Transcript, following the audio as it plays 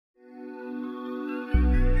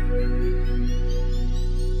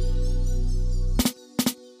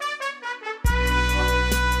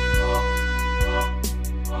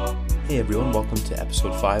Hey everyone, welcome to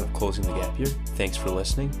episode 5 of Closing the Gap Year. Thanks for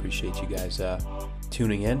listening. Appreciate you guys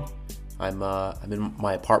tuning in. I'm in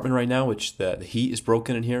my apartment right now, which the heat is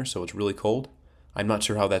broken in here, so it's really cold. I'm not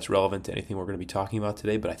sure how that's relevant to anything we're going to be talking about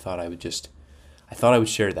today, but I thought I would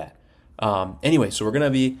share that. Anyway, so we're going to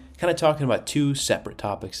be kind of talking about two separate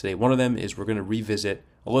topics today. One of them is we're going to revisit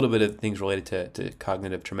a little bit of things related to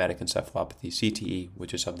cognitive traumatic encephalopathy, CTE,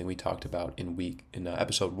 which is something we talked about in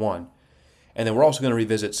episode 1. And then we're also going to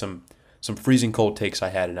revisit some freezing cold takes I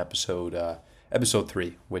had in episode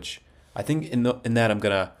 3, which I think in that I'm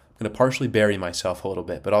gonna partially bury myself a little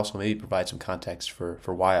bit, but also maybe provide some context for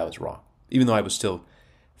why I was wrong, even though I was still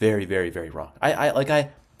very, very, very wrong.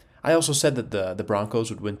 I also said that the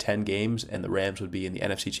Broncos would win 10 games and the Rams would be in the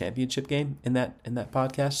NFC Championship game in that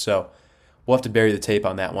podcast. So we'll have to bury the tape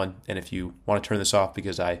on that one. And if you want to turn this off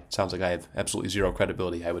because it sounds like I have absolutely zero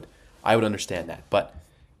credibility, I would understand that. But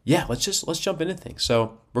yeah, let's jump into things.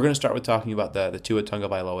 So we're going to start with talking about the Tua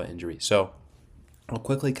Tagovailoa injury. So I'll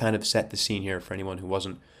quickly kind of set the scene here for anyone who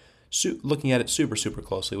wasn't looking at it super, super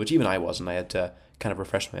closely, which even I wasn't. I had to kind of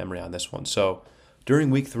refresh my memory on this one. So during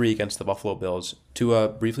Week 3 against the Buffalo Bills, Tua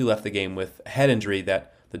briefly left the game with a head injury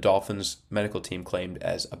that the Dolphins medical team claimed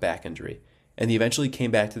as a back injury. And he eventually came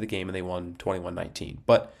back to the game and they won 21-19.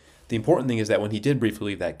 But the important thing is that when he did briefly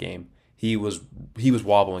leave that game, he was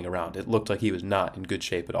wobbling around. It looked like he was not in good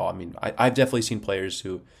shape at all. I mean, I've definitely seen players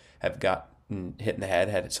who have gotten hit in the head,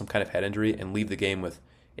 had some kind of head injury, and leave the game with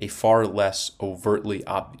a far less overtly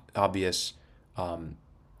obvious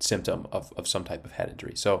symptom of some type of head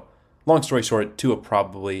injury. So, long story short, Tua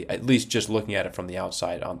probably, at least just looking at it from the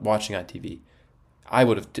outside, watching on TV, I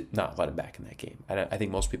would have not let him back in that game. I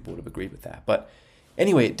think most people would have agreed with that. But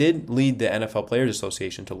anyway, it did lead the NFL Players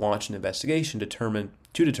Association to launch an investigation to determine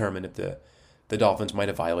if the Dolphins might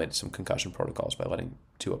have violated some concussion protocols by letting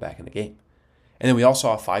Tua back in the game. And then we all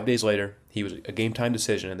saw 5 days later, he was a game-time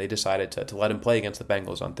decision, and they decided to let him play against the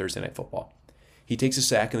Bengals on Thursday Night Football. He takes a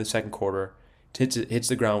sack in the second quarter, hits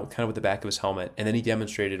the ground kind of with the back of his helmet, and then he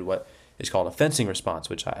demonstrated what is called a fencing response,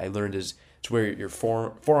 which I learned is it's where your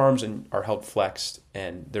forearms are held flexed,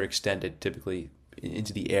 and they're extended typically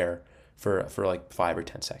into the air for like 5 or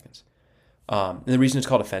 10 seconds. And the reason it's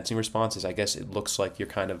called a fencing response is I guess it looks like you're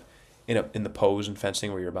kind of in the pose in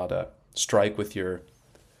fencing where you're about to strike with your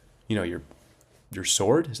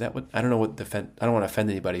sword. Is that what? I don't know what I don't want to offend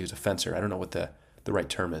anybody who's a fencer. I don't know what the right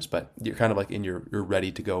term is, but you're kind of like in your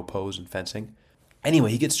ready to go pose in fencing.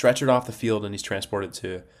 Anyway, he gets stretchered off the field and he's transported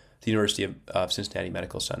to the University of Cincinnati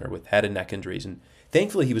Medical Center with head and neck injuries. And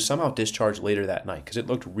thankfully, he was somehow discharged later that night because it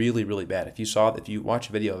looked really, really bad. If you watch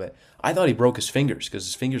a video of it, I thought he broke his fingers because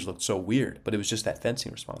his fingers looked so weird, but it was just that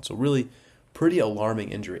fencing response. So really pretty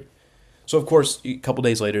alarming injury. So, of course, a couple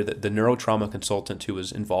days later, the neurotrauma consultant who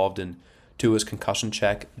was involved in Tua's concussion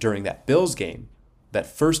check during that Bills game, that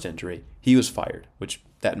first injury, he was fired, which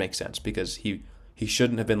that makes sense because he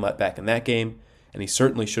shouldn't have been let back in that game, and he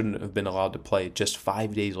certainly shouldn't have been allowed to play just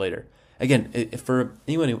 5 days later. Again, for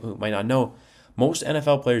anyone who might not know, most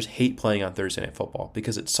NFL players hate playing on Thursday Night Football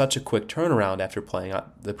because it's such a quick turnaround after playing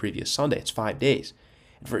on the previous Sunday. It's 5 days.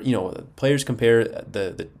 And players compare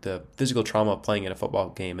the physical trauma of playing in a football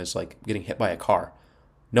game as like getting hit by a car.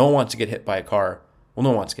 No one wants to get hit by a car. Well, no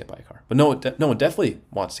one wants to get hit by a car, but no one definitely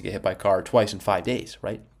wants to get hit by a car twice in 5 days,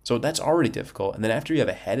 right? So that's already difficult. And then after you have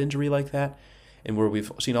a head injury like that, and where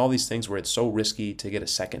we've seen all these things where it's so risky to get a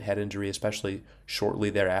second head injury, especially shortly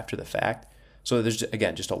thereafter the fact. So there's,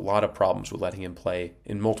 again, just a lot of problems with letting him play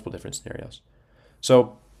in multiple different scenarios.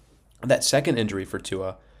 So that second injury for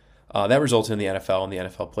Tua, that resulted in the NFL and the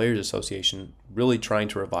NFL Players Association really trying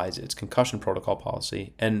to revise its concussion protocol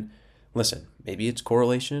policy. And listen, maybe it's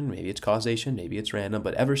correlation, maybe it's causation, maybe it's random,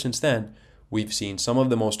 but ever since then, we've seen some of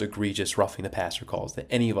the most egregious roughing the passer calls that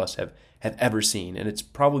any of us have ever seen. And it's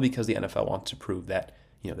probably because the NFL wants to prove that,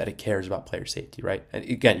 that it cares about player safety, right? And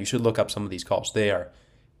again, you should look up some of these calls. They are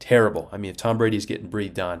terrible. I mean, if Tom Brady's getting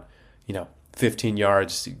breathed on, 15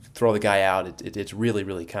 yards, throw the guy out, it's really,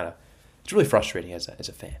 really it's really frustrating as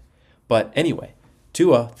a fan. But anyway,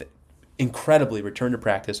 Tua incredibly returned to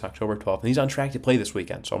practice October 12th, and he's on track to play this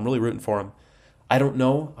weekend. So I'm really rooting for him. I don't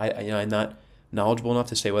know. I'm not knowledgeable enough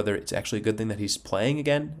to say whether it's actually a good thing that he's playing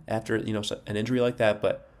again after an injury like that,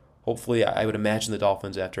 but hopefully I would imagine the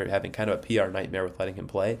Dolphins, after having kind of a PR nightmare with letting him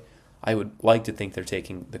play, I would like to think they're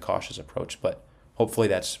taking the cautious approach, but hopefully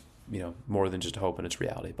that's more than just a hope and it's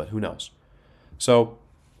reality, but who knows. So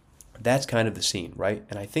that's kind of the scene, right?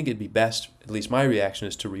 And I think it'd be best, at least my reaction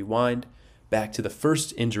is to rewind back to the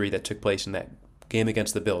first injury that took place in that game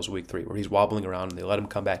against the Bills week 3 where he's wobbling around and they let him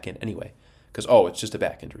come back in anyway because, it's just a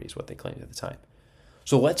back injury is what they claimed at the time.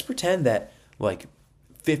 So let's pretend that like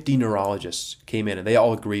 50 neurologists came in and they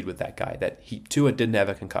all agreed with that guy that Tua didn't have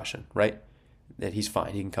a concussion, right? That he's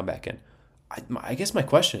fine, he can come back in. I guess my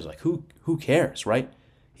question is like, who cares, right?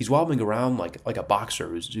 He's wobbling around like a boxer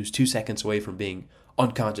who's 2 seconds away from being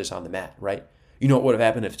unconscious on the mat, right? You know what would have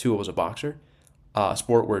happened if Tua was a boxer? A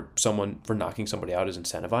sport where someone for knocking somebody out is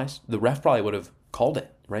incentivized. The ref probably would have called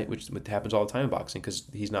it, right? Which happens all the time in boxing because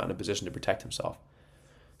he's not in a position to protect himself.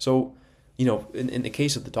 So, in the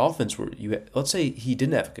case of the Dolphins, where let's say he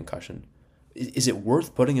didn't have a concussion, is it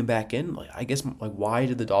worth putting him back in? Like, I guess, like, why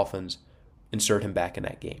did the Dolphins insert him back in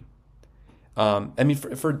that game?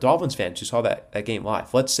 For Dolphins fans who saw that game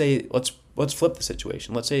live, let's flip the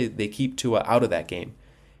situation. Let's say they keep Tua out of that game,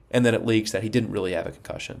 and then it leaks that he didn't really have a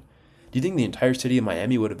concussion. Do you think the entire city of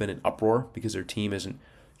Miami would have been in uproar because their team isn't,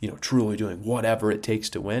 truly doing whatever it takes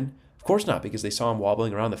to win? Of course not, because they saw him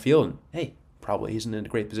wobbling around the field, and hey, probably isn't in a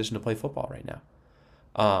great position to play football right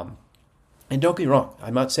now. And don't get me wrong,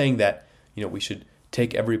 I'm not saying that we should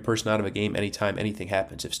take every person out of a game anytime anything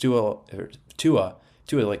happens. If Tua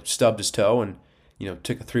like stubbed his toe and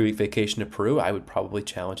took a 3-week vacation to Peru, I would probably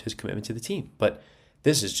challenge his commitment to the team. But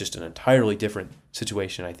this is just an entirely different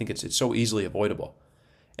situation. I think it's so easily avoidable.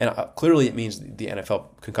 And clearly it means the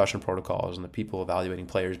NFL concussion protocols and the people evaluating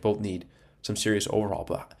players both need some serious overhaul.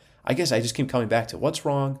 But I guess I just keep coming back to what's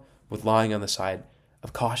wrong with lying on the side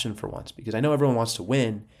of caution for once. Because I know everyone wants to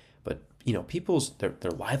win, but people's their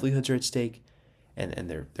livelihoods are at stake, and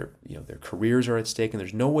their careers are at stake, and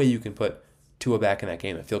there's no way you can put Tua back in that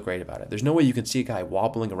game and feel great about it. There's no way you can see a guy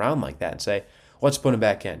wobbling around like that and say, let's put him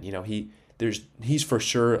back in. He's for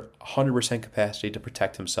sure 100% capacity to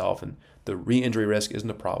protect himself, and the re-injury risk isn't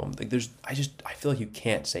a problem. Like I feel like you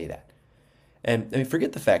can't say that. And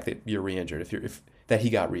forget the fact that you're re-injured. That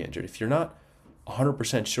he got re-injured. If you're not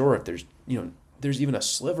 100% sure if there's even a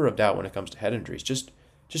sliver of doubt when it comes to head injuries, just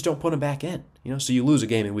don't put him back in. So you lose a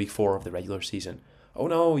game in week 4 of the regular season. Oh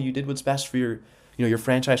no, you did what's best for your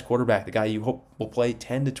franchise quarterback, the guy you hope will play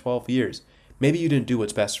 10 to 12 years. Maybe you didn't do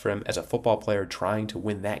what's best for him as a football player trying to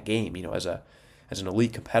win that game, as an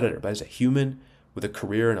elite competitor, but as a human with a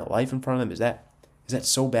career and a life in front of him, is that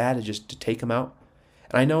so bad to take him out?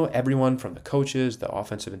 And I know everyone from the coaches, the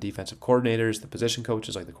offensive and defensive coordinators, the position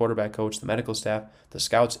coaches like the quarterback coach, the medical staff, the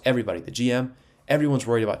scouts, everybody, the GM, everyone's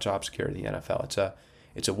worried about job security in the NFL.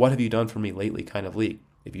 It's a what have you done for me lately kind of league.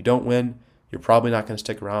 If you don't win, you're probably not going to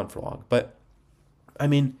stick around for long. But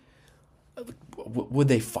would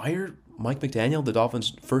they fire Mike McDaniel, the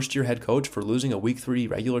Dolphins' first-year head coach, for losing a Week 3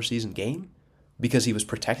 regular season game because he was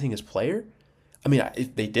protecting his player?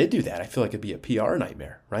 If they did do that, I feel like it'd be a PR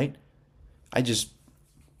nightmare, right?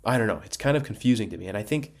 I don't know. It's kind of confusing to me. And I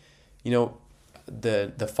think,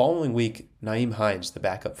 the following week, Nyheim Hines, the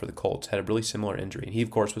backup for the Colts, had a really similar injury. And he, of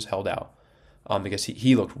course, was held out because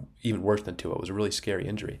he looked even worse than Tua. It was a really scary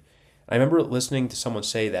injury. I remember listening to someone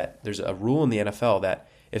say that there's a rule in the NFL that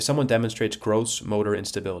if someone demonstrates gross motor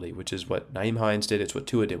instability, which is what Nyheim Hines did, it's what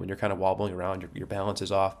Tua did when you're kind of wobbling around, your balance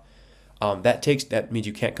is off, that means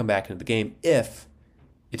you can't come back into the game if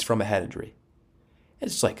it's from a head injury. And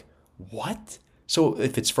it's like, what? So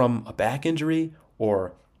if it's from a back injury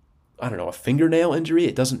or, a fingernail injury,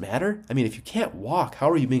 it doesn't matter? If you can't walk, how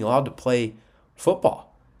are you being allowed to play football?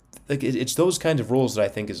 Like it's those kinds of rules that I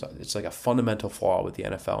think it's like a fundamental flaw with the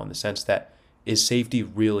NFL in the sense that is safety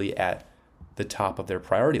really at the top of their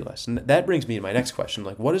priority list? And that brings me to my next question.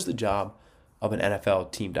 Like, what is the job of an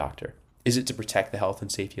NFL team doctor? Is it to protect the health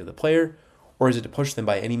and safety of the player, or is it to push them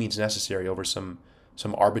by any means necessary over some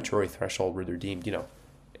arbitrary threshold where they're deemed,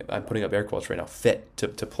 I'm putting up air quotes right now, fit to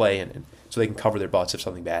play and so they can cover their butts if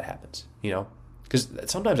something bad happens, Because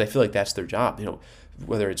sometimes I feel like that's their job,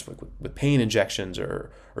 whether it's with pain injections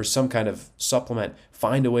or some kind of supplement,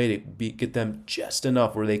 find a way to get them just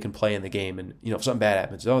enough where they can play in the game. And, if something bad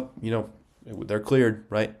happens, they're cleared,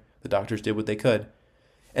 right? The doctors did what they could.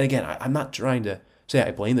 And again, I'm not trying to say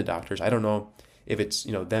I blame the doctors. I don't know if it's,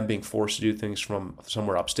 them being forced to do things from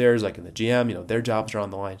somewhere upstairs, like in the GM, their jobs are on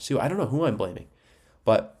the line too. I don't know who I'm blaming.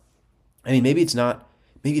 But, maybe it's not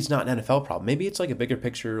an NFL problem. Maybe it's like a bigger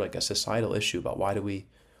picture, like a societal issue about why do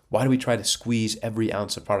we try to squeeze every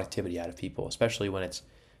ounce of productivity out of people, especially when it's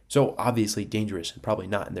so obviously dangerous and probably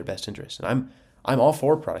not in their best interest. And I'm all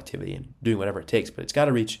for productivity and doing whatever it takes, but it's got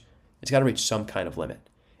to reach some kind of limit.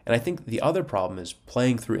 And I think the other problem is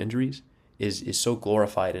playing through injuries is so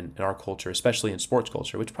glorified in our culture, especially in sports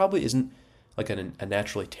culture, which probably isn't like a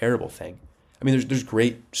naturally terrible thing. There's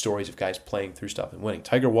great stories of guys playing through stuff and winning.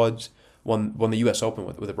 Tiger Woods won the U.S. Open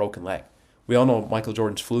with a broken leg, We all know Michael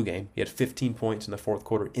Jordan's flu game. He had 15 points in the fourth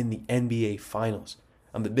quarter in the NBA Finals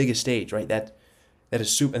on the biggest stage, right? That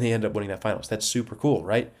is super, and they ended up winning that Finals. That's super cool,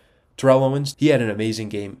 right? Terrell Owens, he had an amazing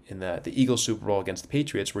game in the Eagles Super Bowl against the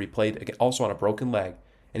Patriots, where he played also on a broken leg,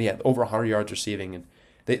 and he had over 100 yards receiving. And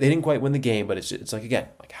they didn't quite win the game, but it's like, again,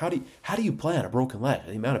 like how do you play on a broken leg?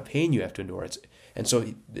 The amount of pain you have to endure, and so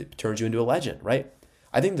it turns you into a legend, right?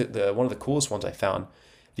 I think that one of the coolest ones I found,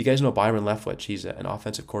 if you guys know Byron Leftwich, he's an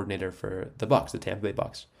offensive coordinator for the Bucs, the Tampa Bay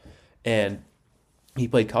Bucs, and he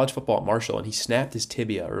played college football at Marshall, and he snapped his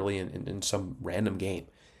tibia early in some random game.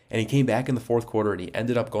 And he came back in the fourth quarter, and he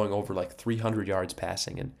ended up going over like 300 yards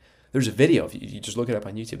passing. And there's a video, if you just look it up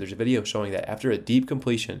on YouTube, there's a video showing that after a deep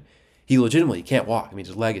completion, he legitimately can't walk. I mean,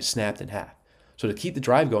 his leg is snapped in half. So to keep the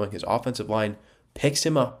drive going, his offensive line picks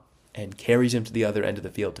him up and carries him to the other end of the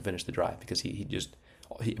field to finish the drive, because he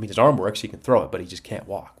his arm works, he can throw it, but he just can't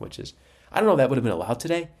walk, which is, I don't know if that would have been allowed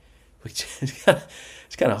today, which is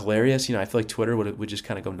it's kind of hilarious. I feel like Twitter would just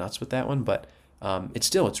kind of go nuts with that one, but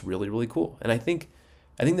it's really, really cool. And I think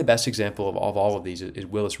the best example of all of these is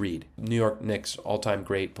Willis Reed, New York Knicks all-time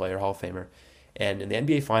great player, Hall of Famer. And in the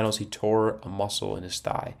NBA Finals, he tore a muscle in his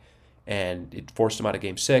thigh, and it forced him out of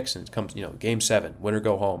Game 6, and it comes, Game 7, win or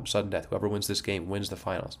go home, sudden death. Whoever wins this game wins the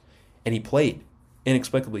Finals. And he played.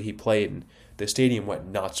 Inexplicably, he played, and the stadium went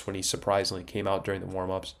nuts when he surprisingly came out during the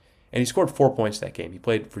warm-ups. And he scored 4 points that game. He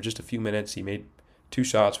played for just a few minutes. He made 2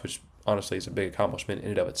 shots, which honestly is a big accomplishment in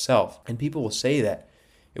and of itself. And people will say that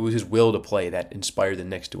it was his will to play that inspired the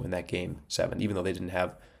Knicks to win that Game 7, even though they didn't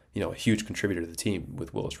have, a huge contributor to the team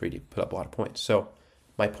with Willis Reed. He put up a lot of points. So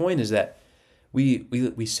my point is that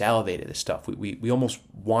we salivate at this stuff. We almost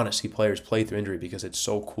want to see players play through injury because it's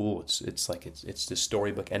so cool. It's like it's this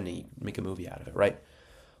storybook ending. You make a movie out of it, right?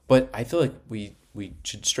 But I feel like we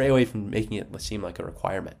should stray away from making it seem like a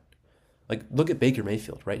requirement. Like, look at Baker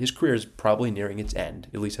Mayfield, right? His career is probably nearing its end,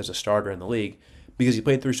 at least as a starter in the league, because he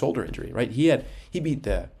played through shoulder injury, right? He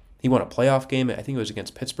won a playoff game. I think it was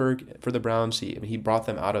against Pittsburgh for the Browns. He brought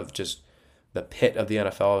them out of just the pit of the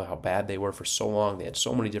NFL, how bad they were for so long. They had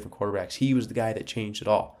so many different quarterbacks. He was the guy that changed it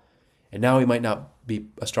all. And now he might not be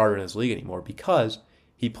a starter in this league anymore because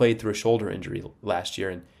he played through a shoulder injury last year,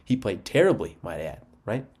 and he played terribly, might add,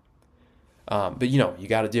 right? But you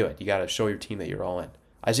got to do it. You got to show your team that you're all in.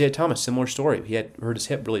 Isaiah Thomas, similar story. He had hurt his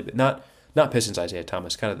hip really, but not Pistons Isaiah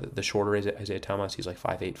Thomas, kind of the shorter Isaiah Thomas. He's like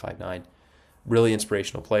 5'8", 5'9". Really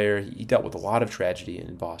inspirational player. He dealt with a lot of tragedy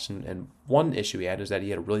in Boston, and one issue he had is that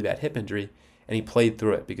he had a really bad hip injury, and he played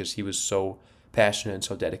through it because he was so passionate and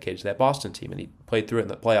so dedicated to that Boston team, and he played through it in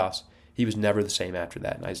the playoffs. He was never the same after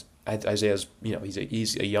that. And Isaiah's,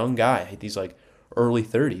 he's a young guy. He's like early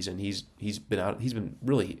 30s, and he's been out of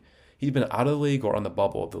the league or on the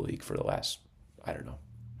bubble of the league for the last,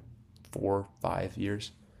 4-5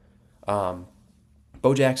 years.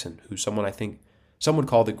 Bo Jackson, who's someone I think some would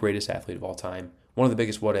call the greatest athlete of all time, one of the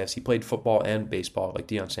biggest what-ifs. He played football and baseball like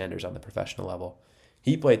Deion Sanders on the professional level.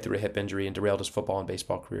 He played through a hip injury and derailed his football and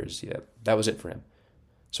baseball careers. Yeah, that was it for him.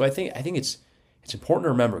 So I think it's important to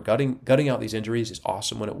remember gutting out these injuries is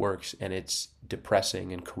awesome when it works, and it's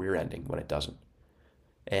depressing and career-ending when it doesn't.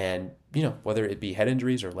 And whether it be head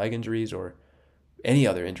injuries or leg injuries or any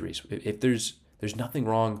other injuries, if there's nothing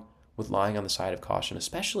wrong with lying on the side of caution,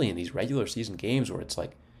 especially in these regular season games where it's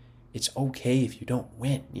like, it's okay if you don't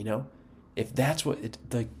win, If that's what it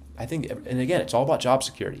like, I think, and again, it's all about job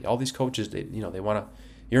security. All these coaches, they want to.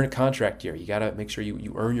 You're in a contract year. You got to make sure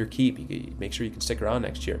you earn your keep. You make sure you can stick around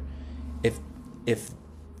next year. If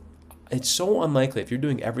it's so unlikely, if you're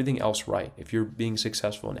doing everything else right, if you're being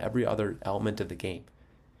successful in every other element of the game,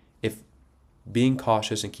 if being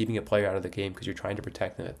cautious and keeping a player out of the game because you're trying to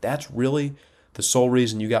protect them, if that's really the sole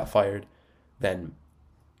reason you got fired, then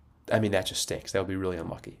that just stinks. That would be really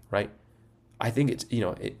unlucky, right? I think it's,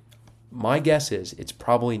 my guess is it's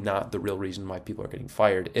probably not the real reason why people are getting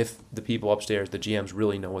fired if the people upstairs, the GMs,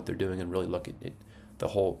 really know what they're doing and really look at it, the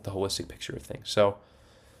holistic picture of things. So,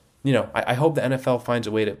 I hope the NFL finds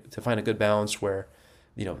a way to find a good balance where,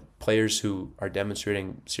 players who are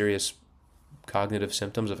demonstrating serious cognitive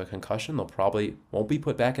symptoms of a concussion, they'll probably won't be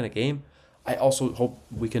put back in a game. I also hope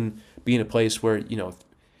we can be in a place where,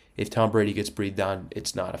 if Tom Brady gets breathed on,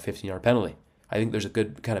 it's not a 15-yard penalty. I think there's a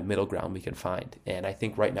good kind of middle ground we can find. And I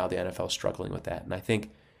think right now the NFL is struggling with that. And I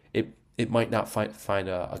think it might not find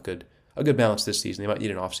a good balance this season. They might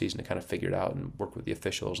need an off season to kind of figure it out and work with the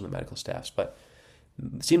officials and the medical staffs. But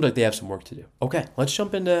it seems like they have some work to do. Okay, let's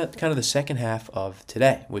jump into kind of the second half of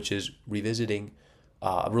today, which is revisiting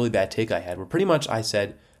a really bad take I had, where pretty much I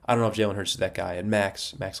said, I don't know if Jalen Hurts is that guy. And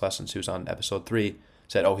Max Lessons, who's on episode 3,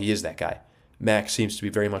 said, oh, he is that guy. Max seems to be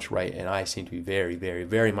very much right, and I seem to be very, very,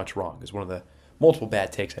 very much wrong. It's one of the multiple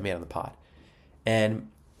bad takes I made on the pod. And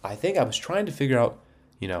I think I was trying to figure out,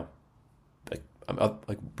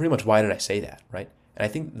 pretty much why did I say that, right? And I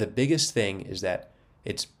think the biggest thing is that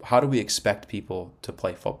it's how do we expect people to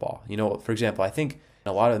play football? For example, I think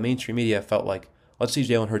a lot of the mainstream media felt like, let's see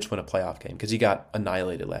Jalen Hurts win a playoff game because he got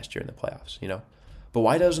annihilated last year in the playoffs, But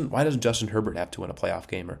why doesn't Justin Herbert have to win a playoff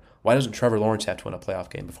game, or why doesn't Trevor Lawrence have to win a playoff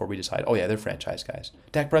game before we decide, oh yeah, they're franchise guys?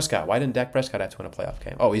 Dak Prescott, why didn't Dak Prescott have to win a playoff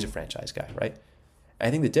game? Oh, he's a franchise guy, right? And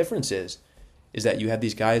I think the difference is that you have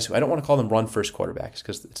these guys who I don't want to call them run first quarterbacks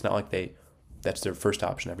because it's not like that's their first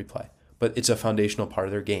option every play, but it's a foundational part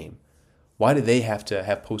of their game. Why do they have to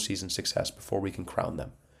have postseason success before we can crown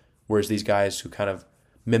them? Whereas these guys who kind of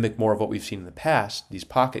mimic more of what we've seen in the past, these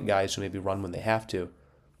pocket guys who maybe run when they have to,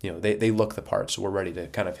 they look the part, so we're ready to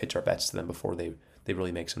kind of hitch our bets to them before they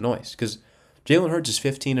really make some noise. Because Jalen Hurts is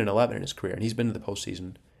 15-11 in his career, and he's been to the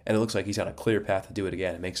postseason, and it looks like he's on a clear path to do it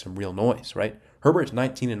again and make some real noise, right? Herbert's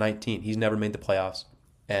 19-19. He's never made the playoffs,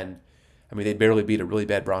 and they barely beat a really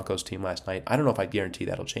bad Broncos team last night. I don't know if I guarantee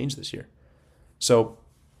that'll change this year. So,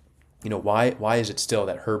 why is it still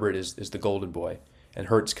that Herbert is the golden boy, and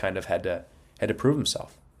Hurts kind of had to prove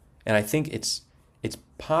himself? And I think it's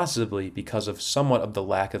possibly because of somewhat of the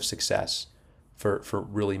lack of success for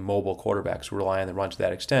really mobile quarterbacks who rely on the run to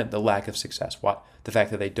that extent, the lack of success, the fact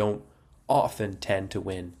that they don't often tend to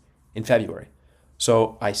win in February.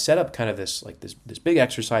 So I set up kind of this big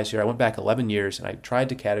exercise here. I went back 11 years and I tried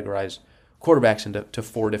to categorize quarterbacks into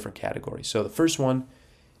 4 different categories. So the first one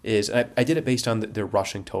is, and I did it based on their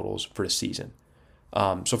rushing totals for a season.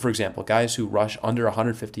 So for example, guys who rush under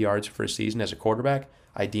 150 yards for a season as a quarterback,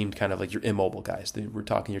 I deemed kind of like your immobile guys. We're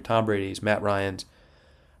talking your Tom Brady's, Matt Ryan's,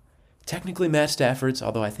 technically Matt Stafford's,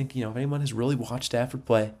 although I think, if anyone has really watched Stafford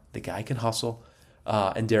play, the guy can hustle.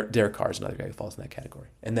 And Derek Carr is another guy who falls in that category.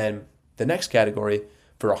 And then the next category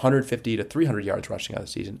for 150 to 300 yards rushing on a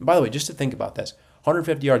season. And by the way, just to think about this,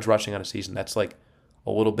 150 yards rushing on a season, that's like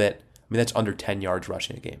a little bit, that's under 10 yards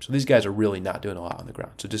rushing a game. So these guys are really not doing a lot on the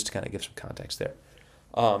ground. So just to kind of give some context there.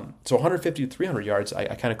 So 150 to 300 yards,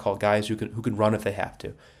 I kind of call guys who can run if they have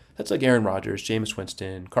to. That's like Aaron Rodgers, Jameis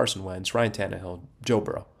Winston, Carson Wentz, Ryan Tannehill, Joe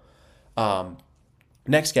Burrow.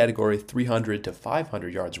 Next category, 300 to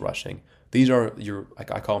 500 yards rushing. These are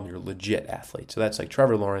I call them your legit athletes. So that's like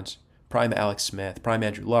Trevor Lawrence, prime Alex Smith, prime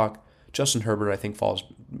Andrew Luck, Justin Herbert I think falls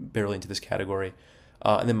barely into this category.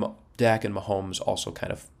 And then Dak and Mahomes also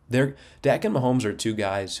kind of, Dak and Mahomes are 2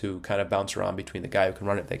 guys who kind of bounce around between the guy who can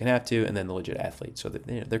run it if they can have to and then the legit athlete. So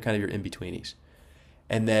they're kind of your in-betweenies.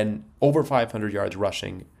 And then over 500 yards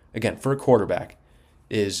rushing, again, for a quarterback,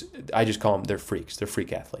 I just call them, they're freaks. They're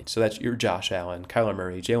freak athletes. So that's your Josh Allen, Kyler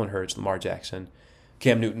Murray, Jalen Hurts, Lamar Jackson,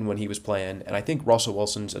 Cam Newton when he was playing. And I think Russell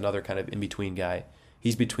Wilson's another kind of in-between guy.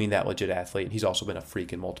 He's between that legit athlete, and he's also been a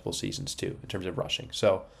freak in multiple seasons too in terms of rushing.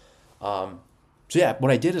 So yeah,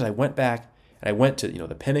 what I did is I went back and I went to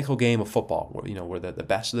the pinnacle game of football, where the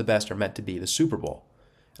best of the best are meant to be, the Super Bowl.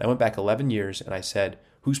 And I went back 11 years and I said,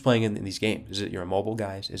 who's playing in these games? Is it your immobile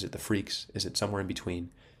guys? Is it the freaks? Is it somewhere in between?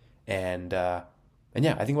 And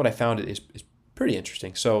yeah, I think what I found is pretty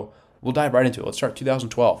interesting. So we'll dive right into it. Let's start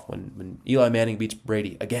 2012 when Eli Manning beats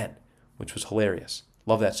Brady again, which was hilarious.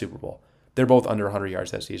 Love that Super Bowl. They're both under 100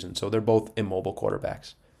 yards that season, so they're both immobile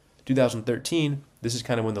quarterbacks. 2013, this is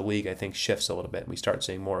kind of when the league, I think, shifts a little bit, and we start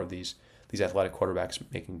seeing more of these athletic quarterbacks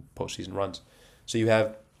making postseason runs. So you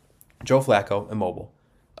have Joe Flacco, immobile.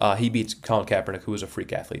 He beats Colin Kaepernick, who was a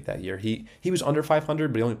freak athlete that year. He was under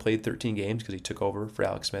 500, but he only played 13 games because he took over for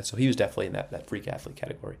Alex Smith, so he was definitely in that freak athlete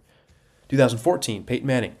category. 2014, Peyton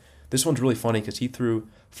Manning. This one's really funny because he threw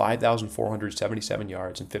 5,477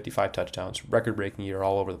 yards and 55 touchdowns, record-breaking year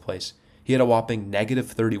all over the place. He had a whopping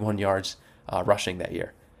negative 31 yards rushing that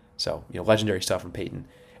year. So, legendary stuff from Peyton.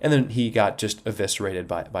 And then he got just eviscerated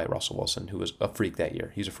by Russell Wilson, who was a freak that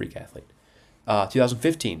year. He was a freak athlete.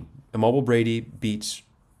 2015, immobile Brady beats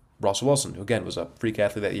Russell Wilson, who again was a freak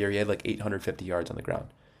athlete that year. He had like 850 yards on the ground.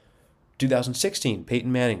 2016,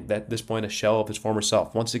 Peyton Manning, at this point a shell of his former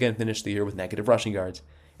self, once again finished the year with negative rushing yards,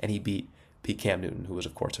 and he beat Cam Newton, who was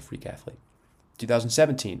of course a freak athlete.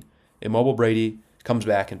 2017, immobile Brady comes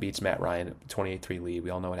back and beats Matt Ryan, 28-3 lead.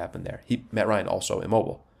 We all know what happened there. Matt Ryan also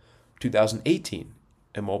immobile. 2018,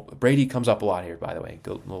 Brady comes up a lot here, by the way.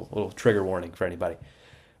 Little trigger warning for anybody.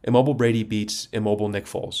 Immobile Brady beats immobile Nick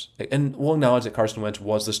Foles. And we'll acknowledge that Carson Wentz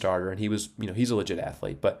was the starter, and he was, he's a legit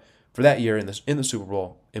athlete. But for that year in the Super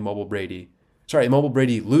Bowl, immobile Brady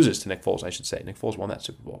loses to Nick Foles, I should say. Nick Foles won that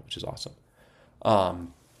Super Bowl, which is awesome.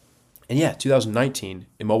 And yeah, 2019,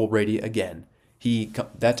 immobile Brady again.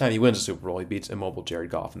 That time he wins the Super Bowl. He beats immobile Jared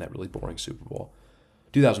Goff in that really boring Super Bowl.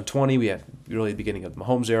 2020, we have really the beginning of the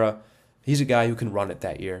Mahomes era. He's a guy who can run it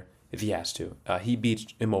that year if he has to. He beats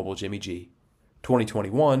immobile Jimmy G.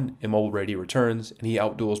 2021, immobile Brady returns, and he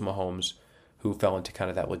outduels Mahomes, who fell into kind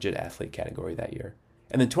of that legit athlete category that year.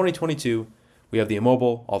 And then 2022, we have the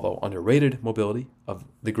immobile, although underrated, mobility of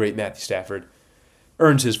the great Matthew Stafford,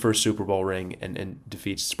 earns his first Super Bowl ring and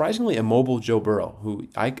defeats surprisingly immobile Joe Burrow, who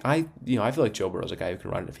I feel like Joe Burrow's a guy who can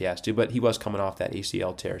run it if he has to, but he was coming off that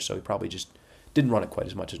ACL tear, so he probably just didn't run it quite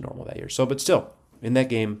as much as normal that year. So, but still, in that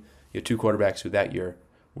game, you had two quarterbacks who that year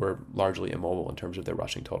were largely immobile in terms of their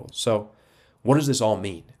rushing totals. So, what does this all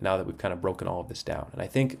mean now that we've kind of broken all of this down? And I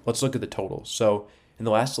think let's look at the totals. So, in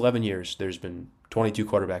the last 11 years, there's been 22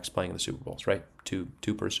 quarterbacks playing in the Super Bowls, right? Two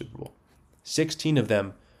per Super Bowl. 16 of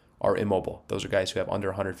them are immobile. Those are guys who have under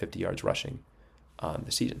 150 yards rushing on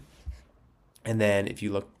the season. And then if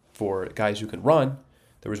you look for guys who can run,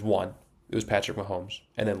 there was one. It was Patrick Mahomes.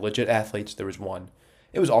 And then legit athletes, there was one.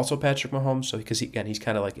 It was also Patrick Mahomes, so because he's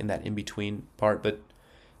kind of like in that in-between part. But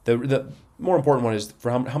the more important one is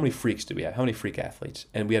for how many freaks do we have? How many freak athletes?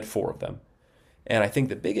 And we had 4 of them. And I think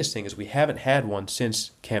the biggest thing is we haven't had one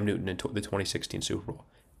since Cam Newton in the 2016 Super Bowl.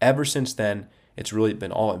 Ever since then, it's really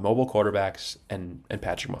been all immobile quarterbacks, and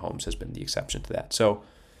Patrick Mahomes has been the exception to that. So,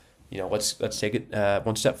 let's take it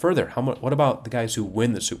one step further. What about the guys who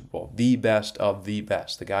win the Super Bowl? The best of the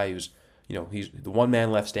best. The guy who's, he's the one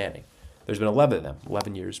man left standing. There's been 11 of them,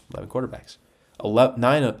 11 years, 11 quarterbacks.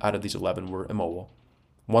 9 out of these 11 were immobile.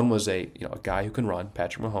 One was a guy who can run,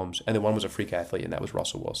 Patrick Mahomes, and then one was a freak athlete, and that was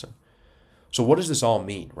Russell Wilson. So what does this all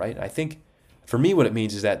mean, right? I think for me what it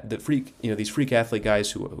means is that these freak athlete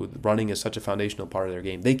guys who running is such a foundational part of their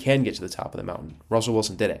game, they can get to the top of the mountain. Russell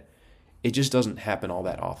Wilson did it. It just doesn't happen all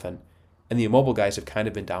that often. And the immobile guys have kind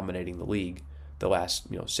of been dominating the league the last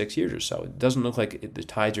 6 years or so. It doesn't look like the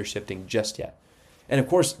tides are shifting just yet. And of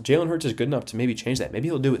course, Jalen Hurts is good enough to maybe change that. Maybe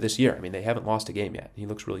he'll do it this year. I mean, they haven't lost a game yet. He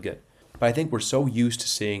looks really good. But I think we're so used to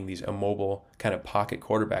seeing these immobile kind of pocket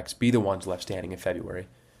quarterbacks be the ones left standing in February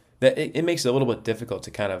that it makes it a little bit difficult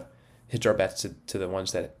to kind of hitch our bets to the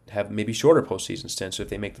ones that have maybe shorter postseason stints if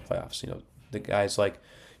they make the playoffs. The guys like,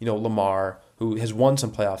 Lamar, who has won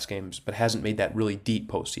some playoffs games but hasn't made that really deep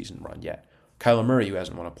postseason run yet. Kyler Murray, who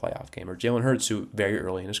hasn't won a playoff game. Or Jalen Hurts, who very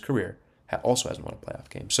early in his career also hasn't won a playoff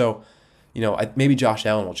game. So, maybe Josh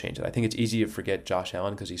Allen will change it. I think it's easy to forget Josh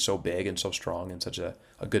Allen because he's so big and so strong and such a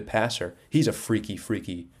good passer. He's a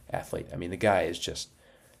freaky athlete. I mean, the guy is just,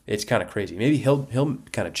 it's kind of crazy. Maybe he'll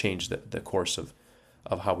kind of change the course of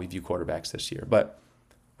how we view quarterbacks this year. But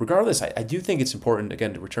regardless, I do think it's important,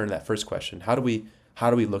 again, to return to that first question. How do we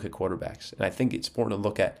look at quarterbacks? And I think it's important to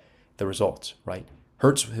look at the results, right?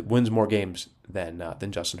 Hurts wins more games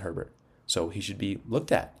than Justin Herbert. So he should be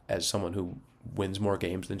looked at as someone who wins more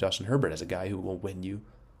games than Justin Herbert, as a guy who will win you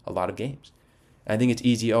a lot of games. And I think it's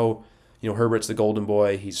easy, Herbert's the golden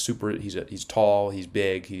boy. He's tall, he's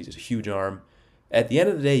big, he's a huge arm. At the end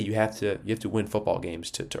of the day, you have to win football games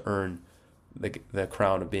to earn the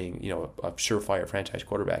crown of being, a surefire franchise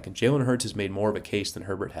quarterback. And Jalen Hurts has made more of a case than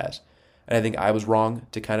Herbert has. And I think I was wrong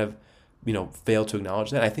to kind of, fail to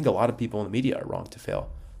acknowledge that. I think a lot of people in the media are wrong to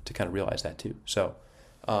fail to kind of realize that too. So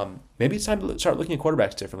maybe it's time to start looking at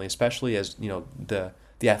quarterbacks differently, especially as, the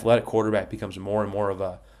athletic quarterback becomes more and more of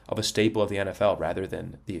a staple of the NFL rather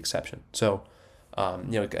than the exception. So,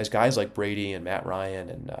 as guys like Brady and Matt Ryan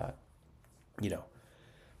and,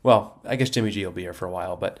 I guess Jimmy G will be here for a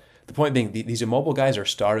while, but the point being, these immobile guys are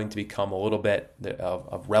starting to become a little bit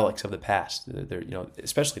of relics of the past. They're,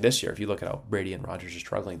 especially this year, if you look at how Brady and Rodgers are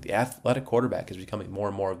struggling, the athletic quarterback is becoming more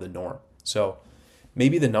and more of the norm. So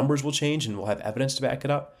maybe the numbers will change and we'll have evidence to back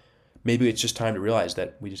it up. Maybe it's just time to realize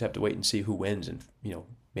that we just have to wait and see who wins and,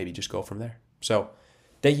 maybe just go from there. So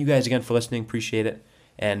thank you guys again for listening. Appreciate it.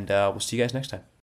 And we'll see you guys next time.